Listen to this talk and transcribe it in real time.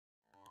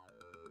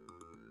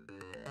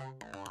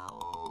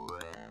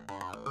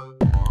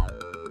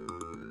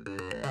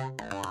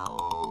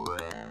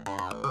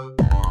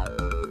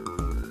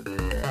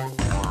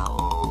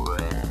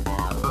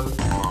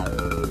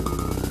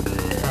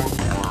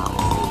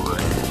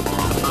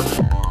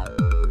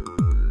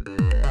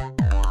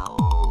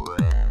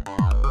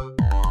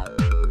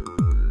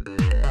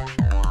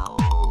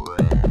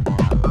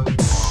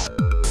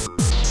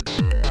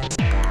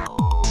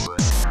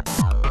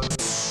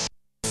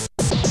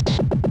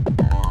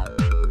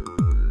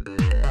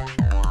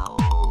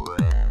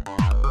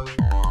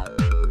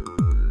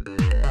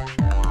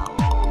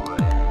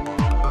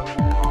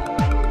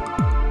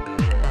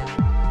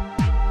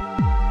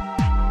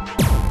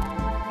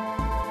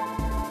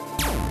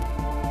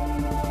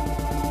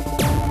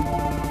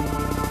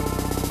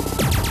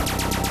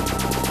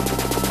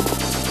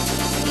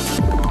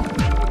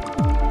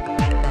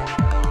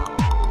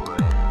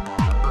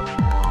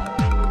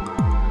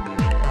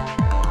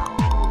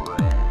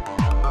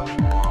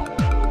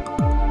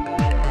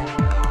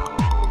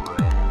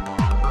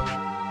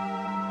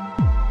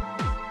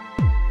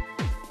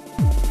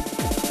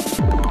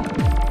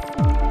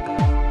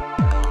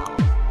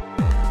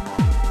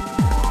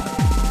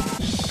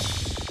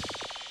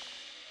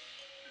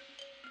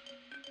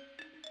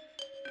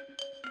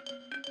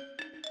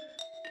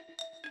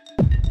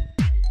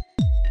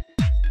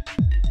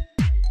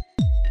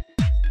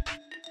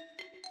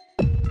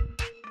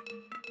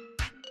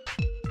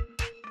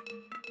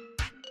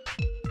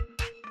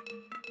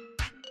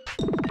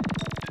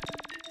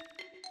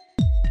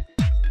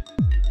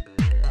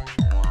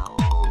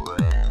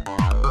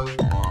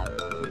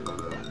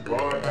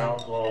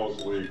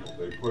is legal.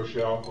 They push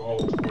alcohol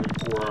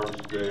 24 hours a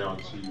day on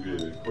TV.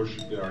 They push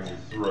it down your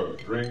throat.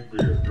 Drink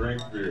beer,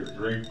 drink beer,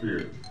 drink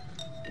beer.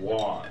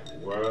 Why?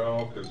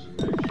 Well, because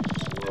it makes you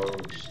slow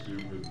and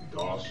stupid and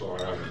docile,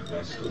 and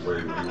that's the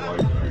way we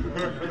like you to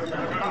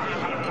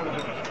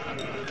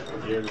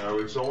be. You know,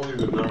 it's only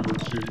the number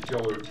 2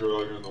 killer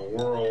drug in the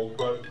world,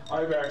 but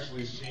I've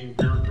actually seen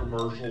beer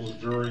commercials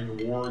during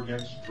the war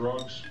against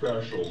drug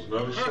specials.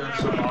 No sense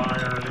of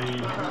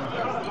irony,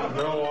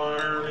 no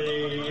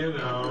irony, you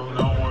know,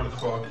 no one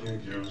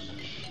fucking gives a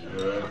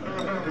shit.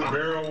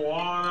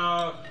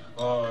 Marijuana,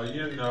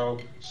 you know,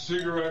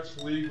 cigarettes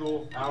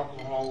legal,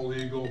 alcohol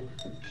legal,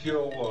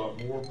 kill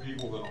more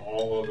people than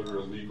all other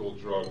illegal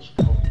drugs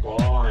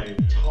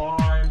combined,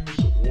 times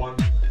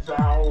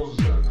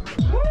 1,000.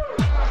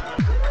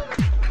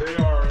 They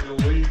are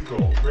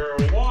illegal.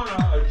 Marijuana,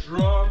 a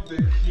drug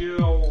that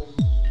kills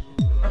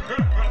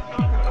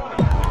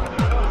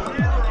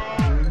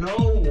no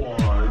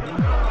one.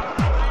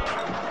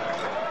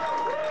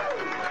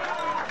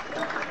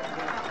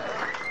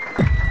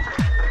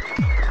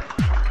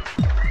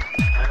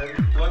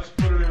 And let's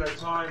put it in a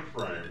time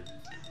frame.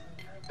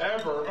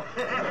 Ever.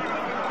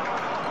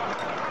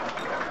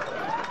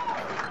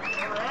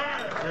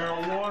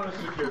 Marijuana's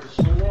against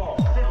the law.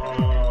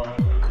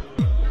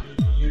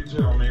 You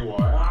tell me why.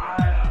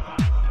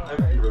 I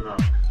don't even know.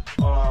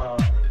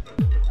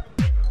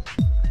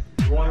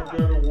 You want to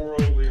go to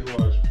World